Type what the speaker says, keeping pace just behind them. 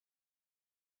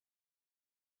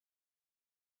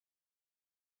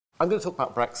I'm going to talk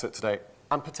about Brexit today,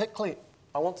 and particularly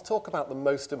I want to talk about the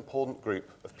most important group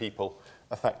of people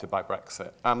affected by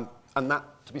Brexit. And that,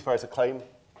 to be fair, is a claim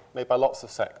made by lots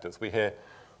of sectors. We hear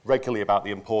regularly about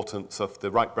the importance of the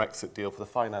right Brexit deal for the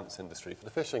finance industry, for the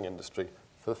fishing industry,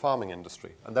 for the farming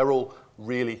industry, and they're all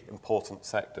really important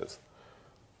sectors.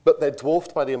 But they're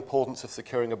dwarfed by the importance of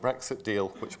securing a Brexit deal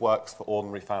which works for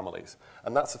ordinary families,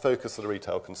 and that's the focus of the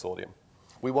Retail Consortium.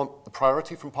 We want the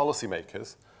priority from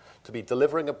policymakers to be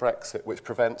delivering a Brexit which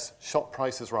prevents shop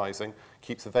prices rising,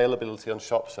 keeps availability on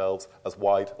shop shelves as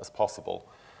wide as possible.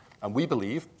 And we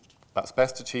believe that's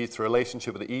best achieved through a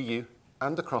relationship with the EU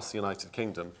and across the United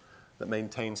Kingdom that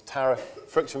maintains tariff,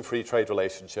 friction-free trade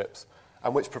relationships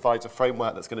and which provides a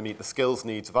framework that's going to meet the skills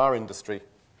needs of our industry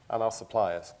and our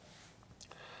suppliers.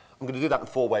 I'm going to do that in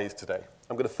 4 ways today.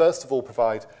 I'm going to first of all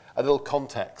provide a little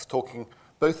context, talking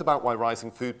both about why rising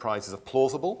food prices are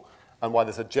plausible and why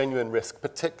there's a genuine risk,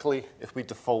 particularly if we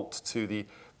default to the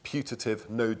putative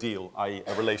no deal, i.e.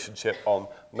 a relationship on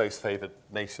most favoured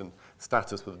nation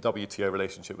status with a WTO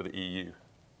relationship with the EU.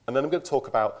 And then I'm going to talk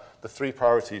about the 3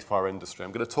 priorities for our industry.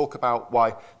 I'm going to talk about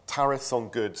why tariffs on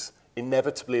goods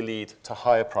inevitably lead to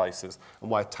higher prices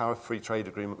and why a tariff-free trade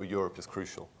agreement with Europe is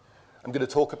crucial. I'm going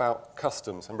to talk about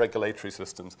customs and regulatory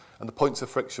systems and the points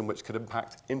of friction which could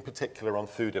impact in particular on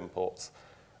food imports.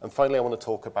 And finally, I want to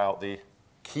talk about the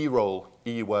key role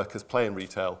EU workers play in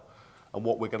retail and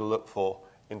what we're going to look for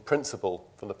in principle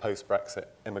from the post-Brexit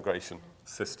immigration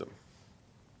system.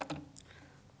 Let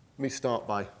me start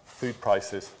by food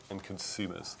prices and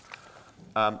consumers.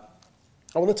 I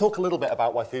want to talk a little bit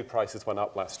about why food prices went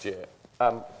up last year.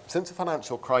 Since the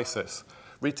financial crisis,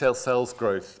 retail sales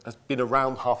growth has been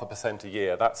around 0.5% a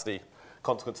year. That's the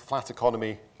consequence of flat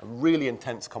economy and really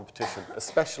intense competition,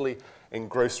 especially in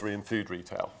grocery and food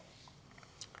retail.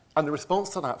 And the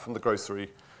response to that from the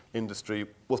grocery industry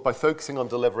was by focusing on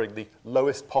delivering the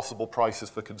lowest possible prices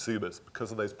for consumers because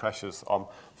of those pressures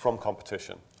from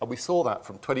competition. And we saw that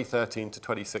from 2013 to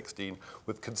 2016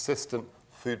 with consistent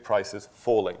food prices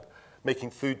falling,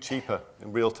 making food cheaper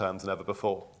in real terms than ever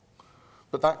before.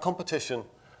 But that competition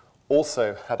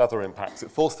also had other impacts.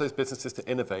 It forced those businesses to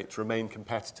innovate, to remain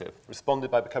competitive,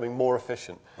 responded by becoming more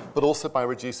efficient, but also by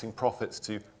reducing profits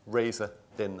to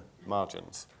razor-thin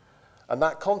margins. And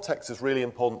that context is really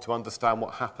important to understand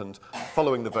what happened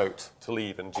following the vote to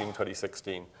leave in June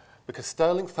 2016, because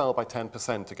sterling fell by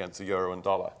 10% against the euro and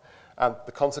dollar. And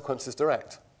the consequence is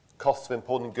direct. Costs of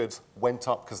importing goods went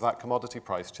up because of that commodity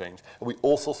price change. And we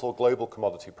also saw global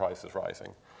commodity prices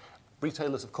rising.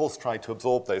 Retailers, of course, tried to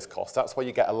absorb those costs. That's why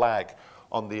you get a lag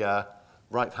on the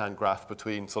right-hand graph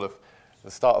between sort of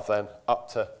the start of then up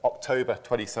to October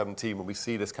 2017 when we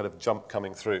see this kind of jump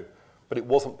coming through. But it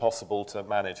wasn't possible to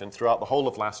manage. And throughout the whole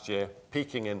of last year,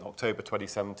 peaking in October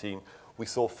 2017, we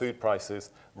saw food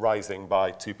prices rising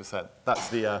by 2%. That's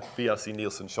the VRC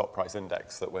Nielsen Shop Price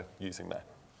Index that we're using there.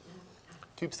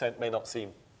 2% may not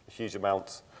seem a huge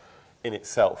amount in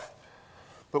itself,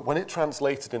 but when it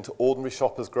translated into ordinary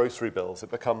shoppers' grocery bills,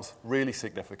 it becomes really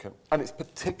significant. And it's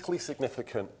particularly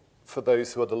significant for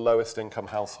those who are the lowest income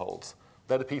households.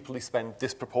 They're the people who spend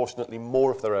disproportionately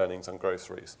more of their earnings on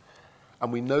groceries.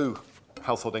 And we know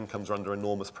household incomes are under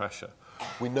enormous pressure.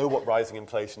 We know what rising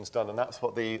inflation's done, and that's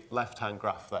what the left-hand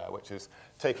graph there, which is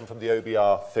taken from the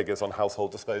OBR figures on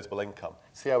household disposable income.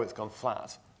 See how it's gone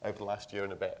flat over the last year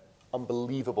and a bit.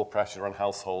 Unbelievable pressure on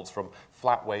households from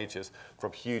flat wages,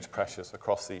 from huge pressures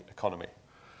across the economy.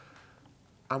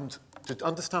 And to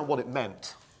understand what it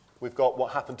meant, we've got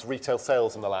what happened to retail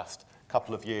sales in the last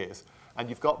couple of years. And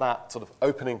you've got that sort of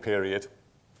opening period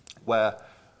where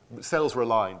sales were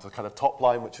aligned, the kind of top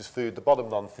line, which is food, the bottom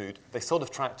non-food, they sort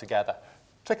of track together,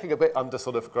 ticking a bit under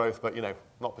sort of growth, but, you know,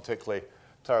 not particularly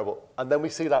terrible. And then we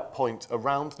see that point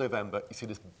around November, you see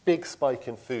this big spike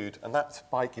in food, and that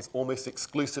spike is almost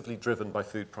exclusively driven by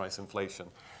food price inflation,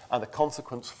 and the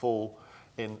consequent fall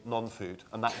in non-food,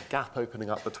 and that gap opening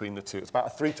up between the two. It's about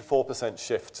a 3 to 4%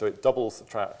 shift, so it doubles the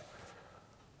track.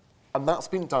 And that's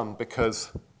been done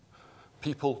because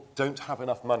people don't have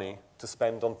enough money to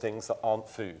spend on things that aren't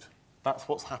food. That's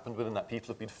what's happened within that. People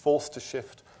have been forced to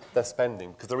shift their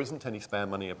spending because there isn't any spare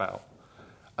money about.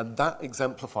 And that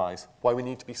exemplifies why we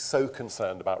need to be so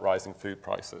concerned about rising food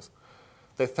prices.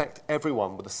 They affect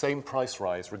everyone with the same price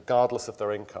rise regardless of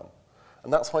their income.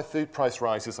 And that's why food price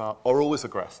rises are always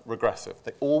regressive.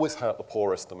 They always hurt the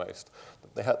poorest the most.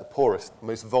 They hurt the poorest, the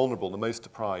most vulnerable, the most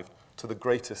deprived to the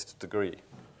greatest degree.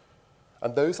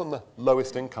 And those on the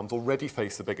lowest incomes already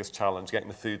face the biggest challenge, getting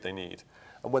the food they need.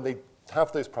 And when they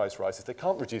have those price rises, they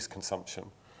can't reduce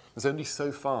consumption. There's only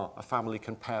so far a family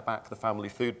can pare back the family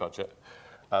food budget.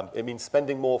 It means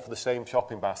spending more for the same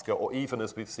shopping basket, or even,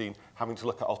 as we've seen, having to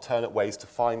look at alternate ways to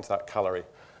find that calorie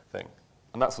thing.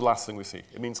 And that's the last thing we see.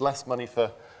 It means less money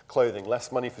for clothing,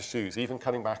 less money for shoes, even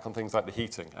cutting back on things like the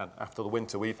heating. And after the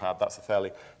winter we've had, that's a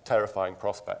fairly terrifying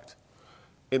prospect.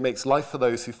 It makes life for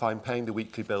those who find paying the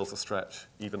weekly bills a stretch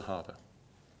even harder.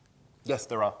 Yes,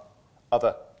 there are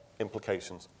other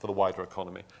implications for the wider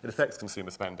economy. It affects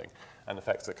consumer spending and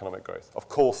affects economic growth. Of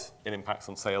course, it impacts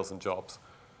on sales and jobs.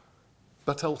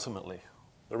 But ultimately,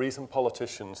 the reason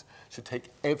politicians should take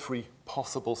every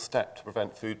possible step to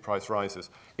prevent food price rises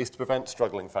is to prevent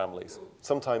struggling families,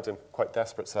 sometimes in quite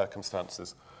desperate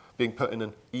circumstances, being put in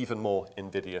an even more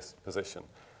invidious position.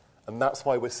 And that's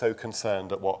why we're so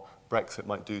concerned at what Brexit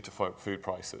might do to food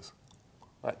prices.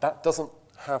 Right? That doesn't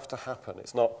have to happen.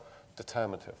 It's not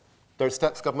determinative. There are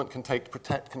steps government can take to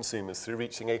protect consumers through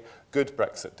reaching a good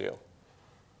Brexit deal.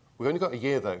 We've only got a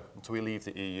year, though, until we leave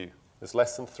the EU. There's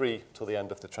less than 3 till the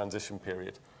end of the transition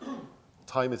period.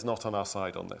 Time is not on our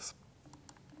side on this.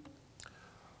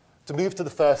 To move to the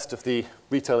first of the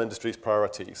retail industry's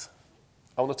priorities,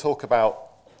 I want to talk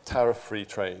about tariff-free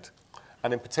trade,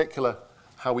 and in particular,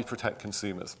 how we protect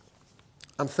consumers.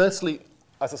 And firstly,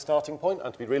 as a starting point,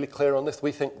 and to be really clear on this,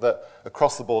 we think that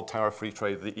across-the-board tariff-free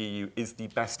trade of the EU is the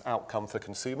best outcome for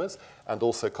consumers and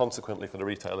also consequently for the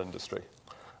retail industry.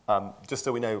 Just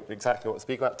so we know exactly what to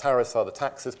speak about, tariffs are the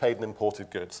taxes paid on imported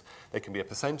goods. They can be a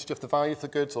percentage of the value of the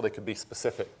goods, or they can be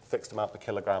specific, fixed amount per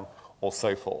kilogram, or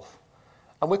so forth.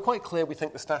 And we're quite clear we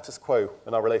think the status quo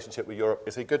in our relationship with Europe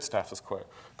is a good status quo.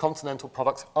 Continental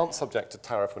products aren't subject to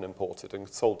tariff when imported and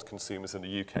sold to consumers in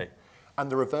the UK. And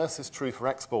the reverse is true for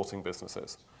exporting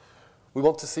businesses. We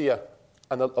want to see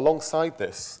and alongside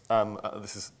this,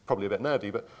 this is probably a bit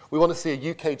nerdy, but we want to see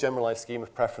a UK generalised scheme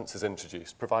of preferences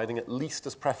introduced, providing at least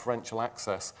as preferential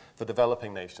access for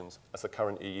developing nations as the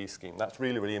current EU scheme. That's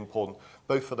really, really important,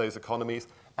 both for those economies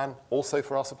and also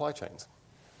for our supply chains.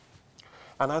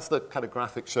 And as the kind of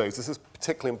graphic shows, this is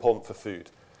particularly important for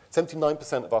food.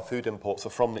 79% of our food imports are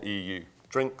from the EU.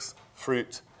 Drinks,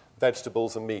 fruit,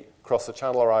 vegetables and meat cross the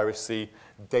Channel or Irish Sea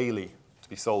daily to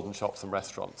be sold in shops and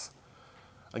restaurants.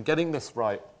 And getting this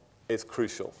right is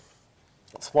crucial.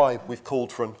 That's why we've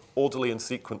called for an orderly and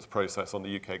sequenced process on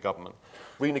the UK government,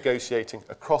 renegotiating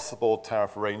across-the-board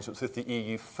tariff arrangements with the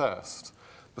EU first,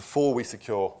 before we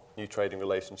secure new trading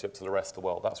relationships with the rest of the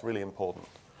world. That's really important.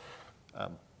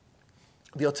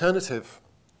 The alternative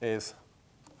is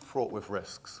fraught with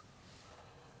risks.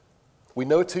 We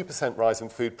know a 2% rise in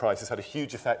food prices had a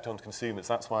huge effect on consumers.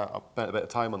 That's why I spent a bit of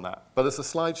time on that. But as the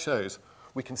slide shows,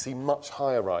 we can see much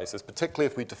higher rises, particularly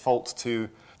if we default to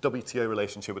WTO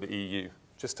relationship with the EU.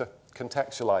 Just to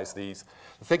contextualize these,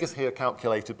 the figures here are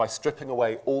calculated by stripping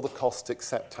away all the costs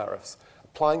except tariffs,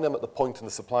 applying them at the point in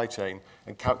the supply chain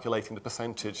and calculating the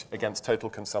percentage against total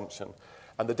consumption.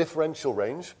 And the differential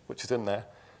range, which is in there,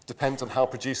 depends on how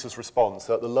producers respond.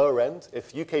 So at the lower end,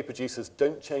 if UK producers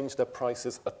don't change their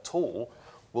prices at all,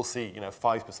 we'll see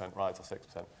 5% rise or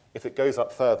 6%. If it goes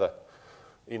up further,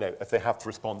 if they have to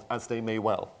respond, as they may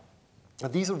well.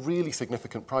 And these are really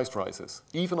significant price rises.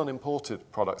 Even on imported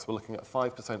products, we're looking at a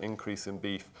 5% increase in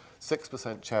beef,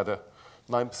 6% cheddar,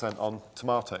 9% on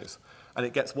tomatoes. And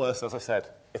it gets worse, as I said,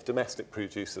 if domestic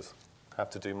producers have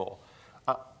to do more.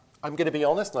 I'm going to be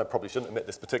honest, and I probably shouldn't admit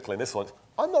this particularly in this one,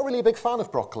 I'm not really a big fan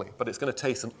of broccoli, but it's going to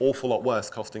taste an awful lot worse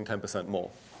costing 10% more.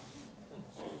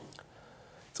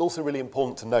 It's also really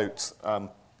important to note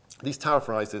these tariff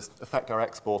rises affect our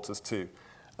exporters too,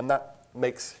 and that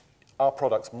makes our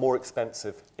products more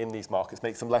expensive in these markets,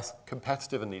 makes them less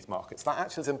competitive in these markets. That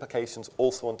actually has implications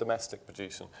also on domestic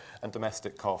production and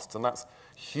domestic costs, and that's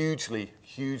hugely,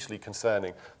 hugely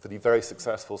concerning for the very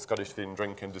successful Scottish food and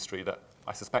drink industry that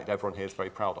I suspect everyone here is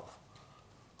very proud of.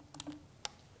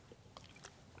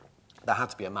 There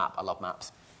had to be a map. I love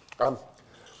maps.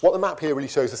 What the map here really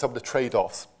shows are some of the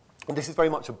trade-offs. And this is very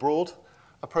much a broad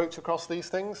approach across these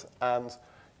things, and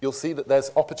you'll see that there's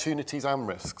opportunities and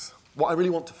risks. What I really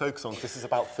want to focus on, because this is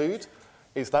about food,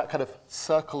 is that kind of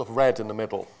circle of red in the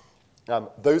middle.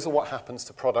 Those are what happens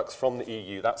to products from the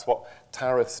EU. That's what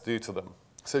tariffs do to them.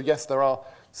 So yes, there are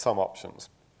some options.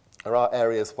 There are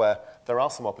areas where there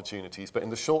are some opportunities, but in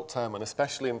the short term, and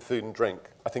especially in food and drink,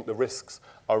 I think the risks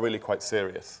are really quite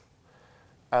serious.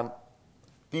 And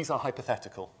these are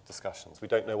hypothetical discussions. We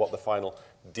don't know what the final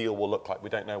deal will look like. We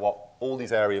don't know what all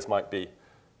these areas might be.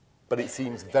 But it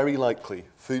seems very likely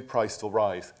food prices will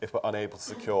rise if we're unable to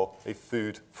secure a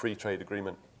food free trade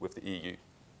agreement with the EU.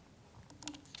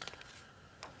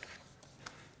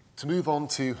 To move on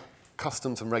to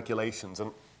customs and regulations,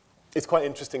 and it's quite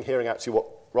interesting hearing actually what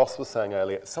Ross was saying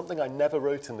earlier. Something I never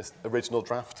wrote in this original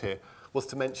draft here was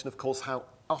to mention, of course, how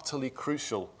utterly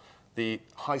crucial the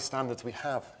high standards we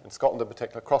have in Scotland in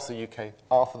particular, across the UK,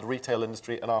 are for the retail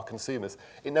industry and our consumers.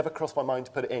 It never crossed my mind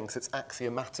to put it in because it's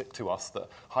axiomatic to us that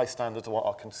high standards are what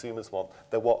our consumers want.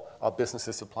 They're what our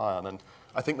businesses supply on. And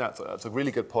I think that's a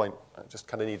really good point. It just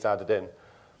kind of needs added in.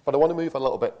 But I want to move a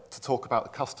little bit to talk about the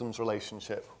customs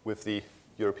relationship with the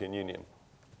European Union,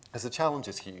 as the challenge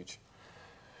is huge.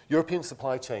 European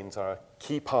supply chains are a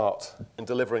key part in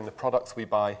delivering the products we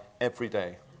buy every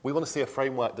day. We want to see a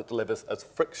framework that delivers as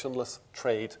frictionless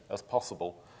trade as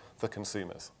possible for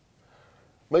consumers.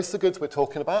 Most of the goods we're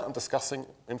talking about and discussing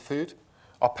in food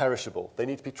are perishable. They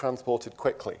need to be transported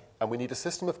quickly, and we need a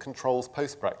system of controls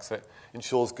post-Brexit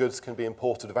ensures goods can be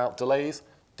imported without delays,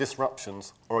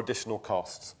 disruptions, or additional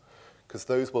costs, because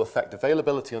those will affect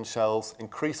availability on shelves,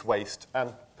 increase waste,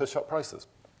 and push up prices.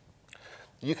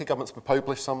 The UK government's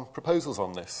published some proposals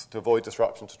on this to avoid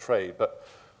disruption to trade, but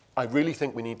I really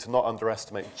think we need to not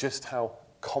underestimate just how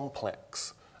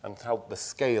complex and how the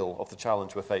scale of the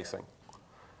challenge we're facing.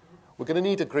 We're going to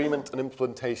need agreement and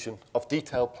implementation of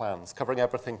detailed plans covering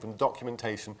everything from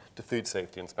documentation to food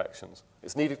safety inspections.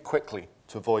 It's needed quickly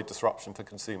to avoid disruption for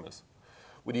consumers.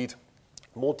 We need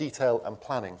more detail and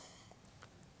planning.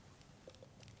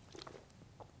 I'm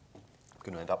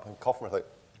going to end up in coughing with it.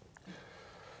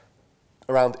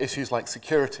 Around issues like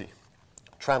security,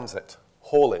 transit,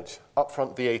 haulage,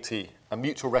 upfront VAT, and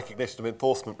mutual recognition of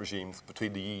enforcement regimes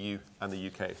between the EU and the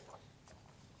UK.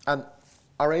 And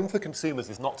our aim for consumers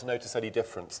is not to notice any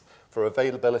difference for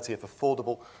availability of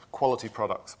affordable, quality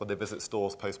products when they visit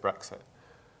stores post-Brexit.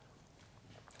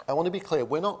 I want to be clear,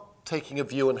 we're not taking a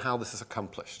view on how this is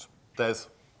accomplished. There's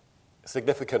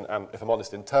significant, and if I'm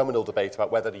honest, interminable debate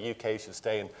about whether the UK should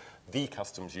stay in the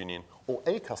customs union or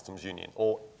a customs union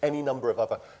or any number of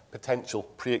other potential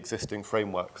pre-existing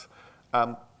frameworks.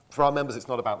 For our members, it's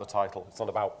not about the title. It's not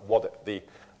about the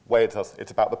way it does.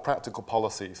 It's about the practical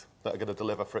policies that are going to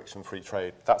deliver friction-free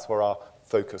trade. That's where our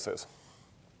focus is.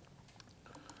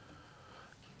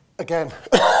 Again,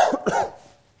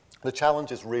 the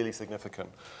challenge is really significant.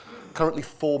 Currently,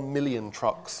 4 million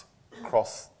trucks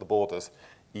cross the borders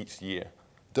each year.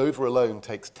 Dover alone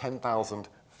takes 10,000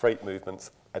 freight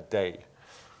movements a day.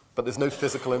 But there's no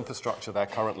physical infrastructure there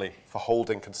currently for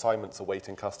holding consignments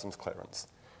awaiting customs clearance.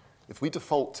 If we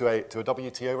default to a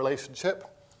WTO relationship,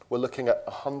 we're looking at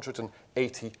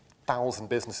 180,000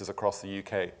 businesses across the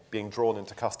UK being drawn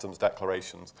into customs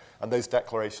declarations, and those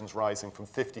declarations rising from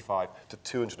 55 to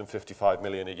 255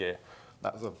 million a year.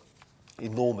 That's an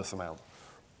enormous amount.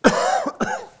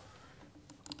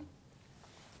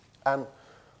 And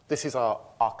this is our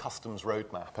customs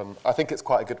roadmap, and I think it's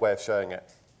quite a good way of showing it.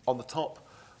 On the top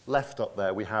left up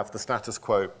there, we have the status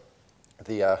quo,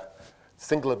 the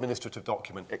single administrative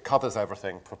document. It covers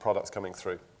everything for products coming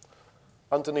through.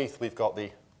 Underneath, we've got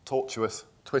the tortuous,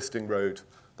 twisting road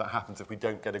that happens if we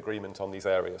don't get agreement on these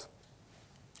areas.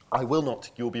 I will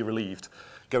not, you'll be relieved,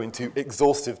 go into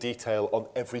exhaustive detail on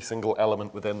every single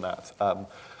element within that.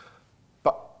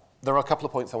 But there are a couple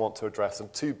of points I want to address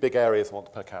and 2 big areas I want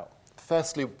to pick out.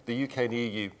 Firstly, the UK and the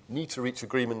EU need to reach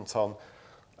agreements on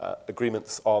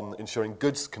ensuring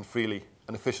goods can freely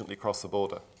and efficiently cross the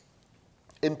border.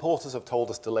 Importers have told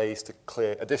us delays to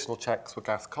clear additional checks for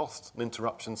gas costs and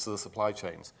interruptions to the supply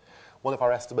chains. One of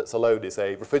our estimates alone is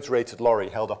a refrigerated lorry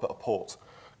held up at a port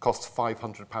costs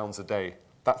 £500 a day.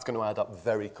 That's going to add up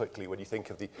very quickly when you think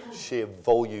of the sheer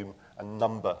volume and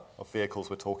number of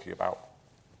vehicles we're talking about.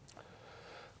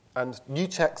 And new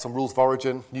checks on rules of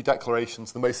origin, new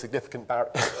declarations, the most significant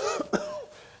barrier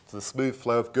to the smooth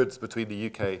flow of goods between the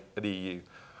UK and the EU.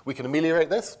 We can ameliorate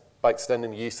this by extending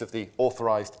the use of the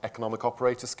Authorised Economic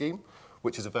Operator Scheme,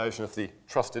 which is a version of the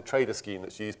Trusted Trader Scheme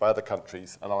that's used by other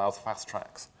countries and allows fast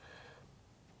tracks.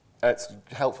 It's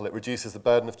helpful. It reduces the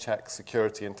burden of checks,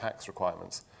 security, and tax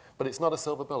requirements. But it's not a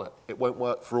silver bullet. It won't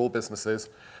work for all businesses,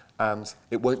 and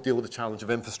it won't deal with the challenge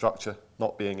of infrastructure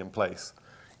not being in place.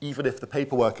 Even if the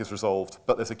paperwork is resolved,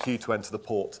 but there's a queue to enter the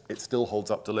port, it still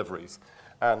holds up deliveries.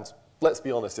 And let's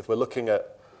be honest, if we're looking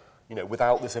at,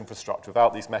 without this infrastructure,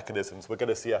 without these mechanisms, we're going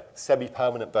to see a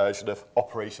semi-permanent version of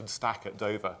Operation Stack at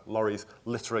Dover, lorries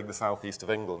littering the southeast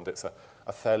of England. It's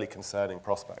a fairly concerning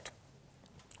prospect.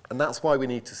 And that's why we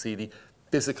need to see the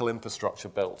physical infrastructure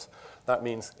built. That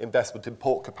means investment in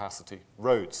port capacity,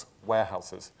 roads,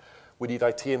 warehouses. We need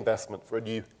IT investment for a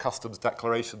new customs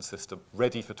declaration system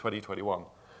ready for 2021.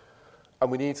 And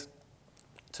we need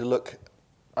to look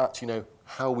at,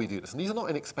 how we do this. And these are not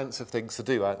inexpensive things to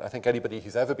do. I think anybody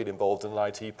who's ever been involved in an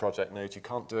IT project knows you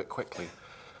can't do it quickly.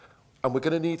 And we're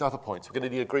going to need other points. We're going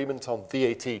to need agreement on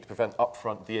VAT to prevent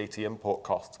upfront VAT import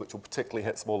costs, which will particularly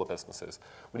hit smaller businesses.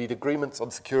 We need agreements on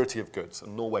security of goods,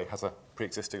 and Norway has a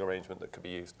pre-existing arrangement that could be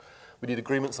used. We need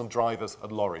agreements on drivers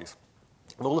and lorries.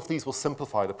 And all of these will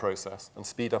simplify the process and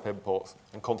speed up imports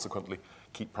and consequently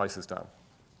keep prices down.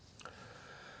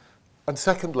 And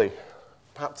secondly,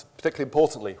 perhaps particularly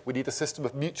importantly, we need a system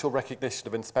of mutual recognition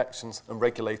of inspections and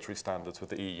regulatory standards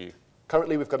with the EU.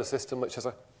 Currently, we've got a system which has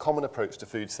a common approach to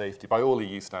food safety by all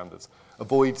EU standards,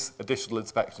 avoids additional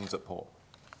inspections at port.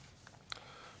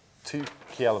 Two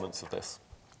key elements of this.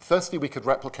 Firstly, we could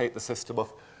replicate the system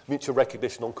of mutual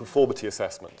recognition on conformity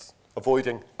assessments,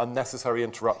 avoiding unnecessary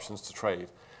interruptions to trade.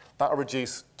 That will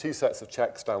reduce 2 sets of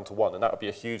checks down to 1, and that would be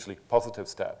a hugely positive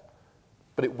step.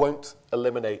 But it won't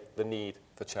eliminate the need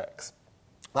for checks.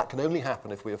 That can only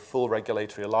happen if we have full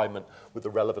regulatory alignment with the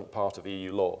relevant part of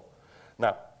EU law.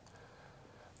 Now,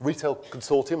 Retail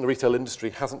Consortium, the retail industry,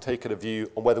 hasn't taken a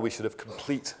view on whether we should have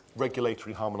complete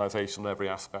regulatory harmonisation on every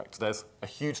aspect. There's a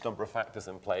huge number of factors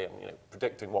in play, and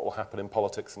predicting what will happen in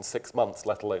politics in 6 months,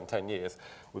 let alone 10 years,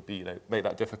 would be make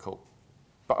that difficult.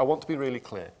 But I want to be really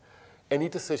clear. Any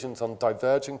decisions on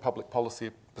diverging public policy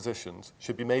positions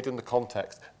should be made in the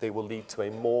context they will lead to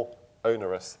a more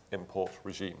onerous import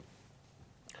regime.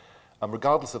 And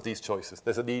regardless of these choices,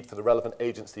 there's a need for the relevant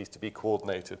agencies to be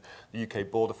coordinated. The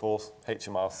UK Border Force,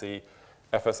 HMRC,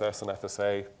 FSS and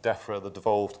FSA, DEFRA, the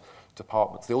devolved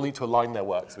departments. They all need to align their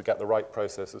work so we get the right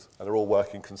processes and they're all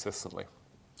working consistently.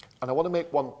 And I want to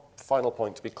make one final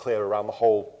point to be clear around the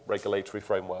whole regulatory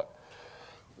framework.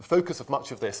 The focus of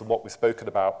much of this and what we've spoken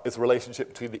about is the relationship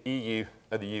between the EU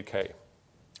and the UK.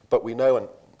 But we know, and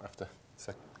after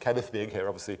Kenneth being here,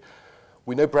 obviously,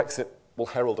 we know Brexit will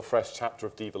herald a fresh chapter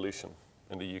of devolution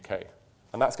in the UK.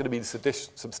 And that's going to be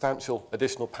substantial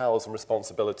additional powers and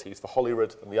responsibilities for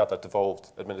Holyrood and the other devolved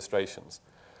administrations.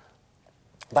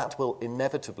 That will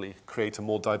inevitably create a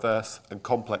more diverse and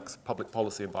complex public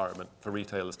policy environment for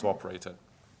retailers to operate in.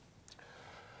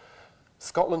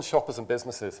 Scotland's shoppers and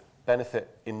businesses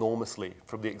benefit enormously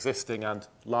from the existing and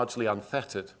largely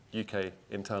unfettered UK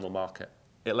internal market.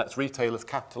 It lets retailers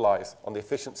capitalise on the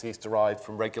efficiencies derived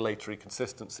from regulatory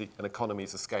consistency and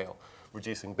economies of scale,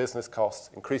 reducing business costs,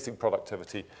 increasing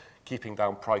productivity, keeping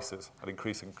down prices, and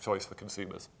increasing choice for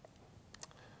consumers.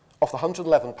 Of the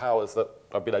 111 powers that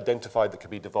have been identified that can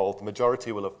be devolved, the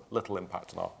majority will have little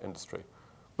impact on our industry.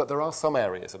 But there are some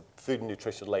areas, and food and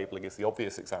nutrition labelling is the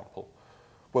obvious example,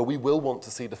 where we will want to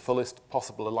see the fullest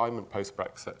possible alignment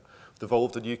post-Brexit,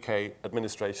 devolved and UK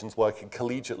administrations working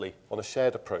collegiately on a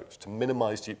shared approach to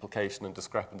minimise duplication and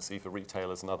discrepancy for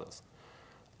retailers and others.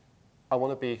 I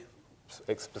want to be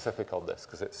specific on this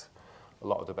because it's a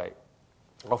lot of debate.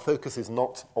 Our focus is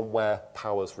not on where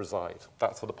powers reside.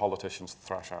 That's for the politicians to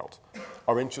thrash out.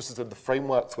 Our interest is in the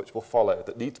frameworks which will follow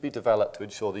that need to be developed to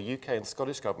ensure the UK and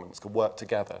Scottish governments can work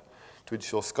together to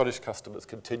ensure Scottish customers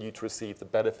continue to receive the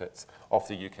benefits of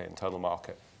the UK internal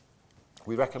market.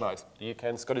 We recognise the UK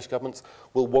and Scottish governments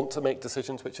will want to make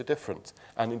decisions which are different,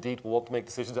 and indeed will want to make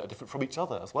decisions that are different from each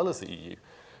other, as well as the EU.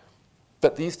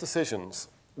 But these decisions,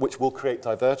 which will create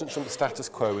divergence from the status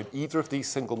quo in either of these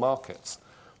single markets,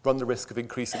 run the risk of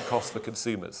increasing costs for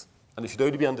consumers, and it should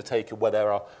only be undertaken where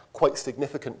there are quite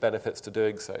significant benefits to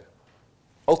doing so.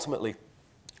 Ultimately,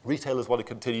 retailers want to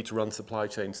continue to run supply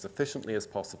chains as efficiently as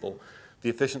possible, the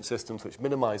efficient systems which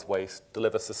minimise waste,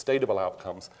 deliver sustainable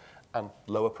outcomes, and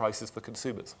lower prices for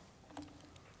consumers.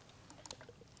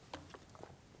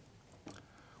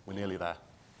 We're nearly there.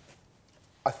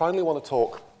 I finally want to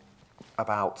talk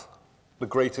about the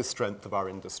greatest strength of our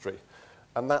industry,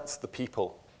 and that's the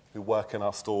people who work in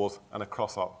our stores and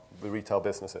across the retail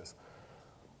businesses.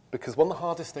 Because one of the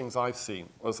hardest things I've seen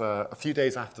was a few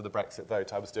days after the Brexit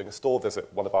vote, I was doing a store visit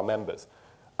with one of our members,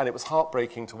 and it was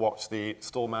heartbreaking to watch the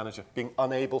store manager being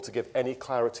unable to give any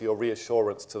clarity or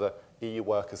reassurance to the EU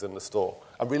workers in the store.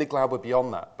 I'm really glad we're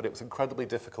beyond that, but it was incredibly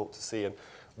difficult to see and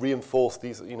reinforce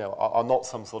these, are not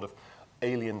some sort of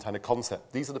alien kind of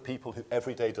concept. These are the people who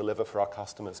every day deliver for our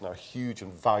customers and are a huge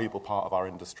and valuable part of our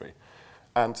industry.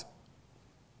 And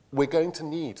we're going to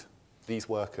need these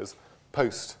workers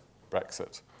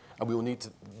post-Brexit, and we will need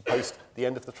to post the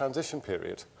end of the transition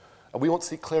period. And we want to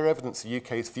see clear evidence the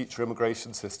UK's future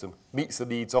immigration system meets the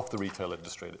needs of the retail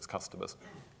industry and its customers.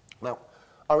 Now,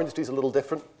 our industry is a little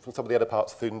different from some of the other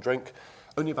parts of food and drink.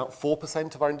 Only about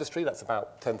 4% of our industry, that's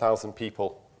about 10,000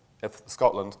 people in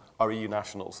Scotland, are EU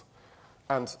nationals.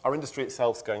 And our industry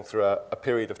itself is going through a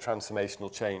period of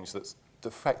transformational change that's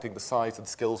affecting the size and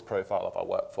skills profile of our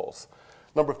workforce.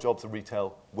 Number of jobs in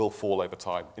retail will fall over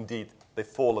time. Indeed, they've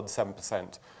fallen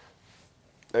 7%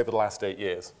 over the last 8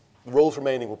 years. The roles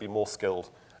remaining will be more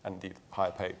skilled, and indeed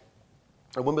higher pay.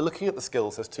 And when we're looking at the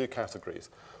skills, there's two categories.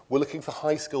 We're looking for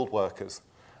high-skilled workers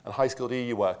and high-skilled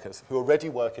EU workers who already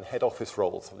work in head office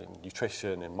roles, in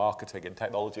nutrition, in marketing, in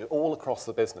technology, all across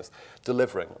the business,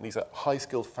 delivering. And these are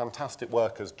high-skilled, fantastic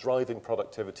workers driving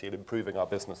productivity and improving our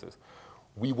businesses.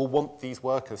 We will want these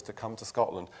workers to come to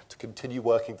Scotland to continue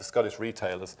working for Scottish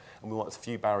retailers, and we want as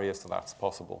few barriers to that as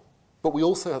possible. But we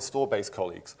also have store-based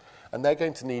colleagues, and they're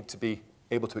going to need to be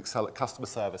able to excel at customer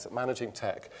service, at managing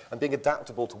tech, and being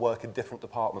adaptable to work in different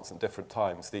departments at different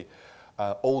times. The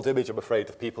old image, I'm afraid,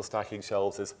 of people stacking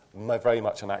shelves is very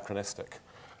much anachronistic.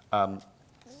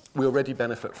 We already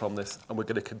benefit from this, and we're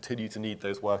going to continue to need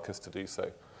those workers to do so.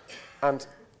 And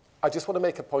I just want to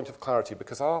make a point of clarity,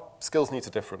 because our skills needs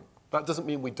are different. That doesn't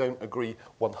mean we don't agree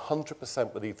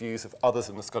 100% with the views of others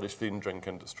in the Scottish food and drink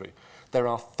industry. There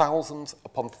are thousands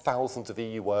upon thousands of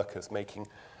EU workers making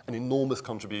an enormous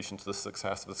contribution to the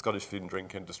success of the Scottish food and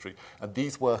drink industry, and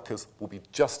these workers will be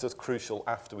just as crucial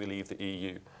after we leave the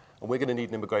EU. And we're going to need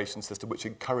an immigration system which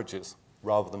encourages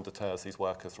rather than deters these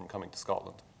workers from coming to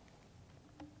Scotland.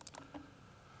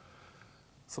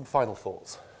 Some final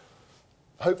thoughts.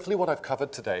 Hopefully what I've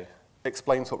covered today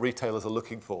explains what retailers are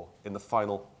looking for in the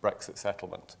final Brexit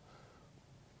settlement.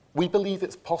 We believe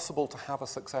it's possible to have a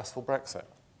successful Brexit.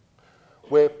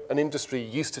 We're an industry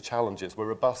used to challenges, we're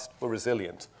robust, we're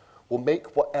resilient. We'll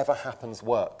make whatever happens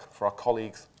work for our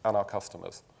colleagues and our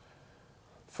customers.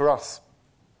 For us,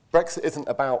 Brexit isn't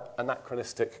about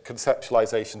anachronistic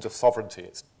conceptualizations of sovereignty.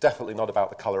 It's definitely not about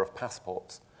the colour of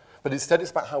passports. But instead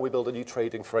it's about how we build a new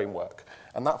trading framework.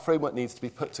 And that framework needs to be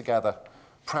put together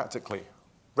practically,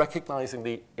 recognising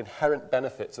the inherent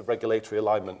benefits of regulatory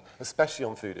alignment, especially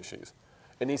on food issues.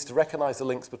 It needs to recognise the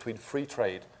links between free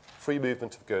trade, free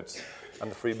movement of goods, and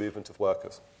the free movement of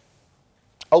workers.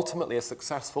 Ultimately, a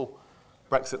successful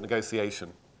Brexit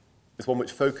negotiation is one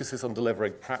which focuses on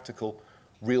delivering practical,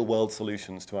 real-world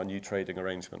solutions to our new trading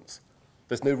arrangements.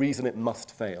 There's no reason it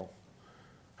must fail.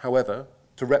 However,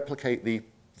 to replicate the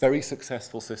very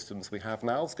successful systems we have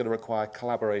now is going to require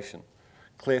collaboration,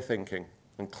 clear thinking,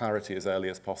 and clarity as early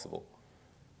as possible.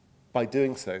 By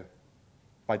doing so,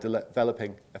 by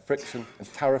developing a friction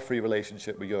and tariff-free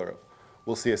relationship with Europe,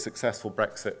 we'll see a successful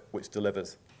Brexit which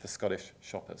delivers for Scottish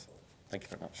shoppers. Thank you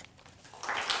very much.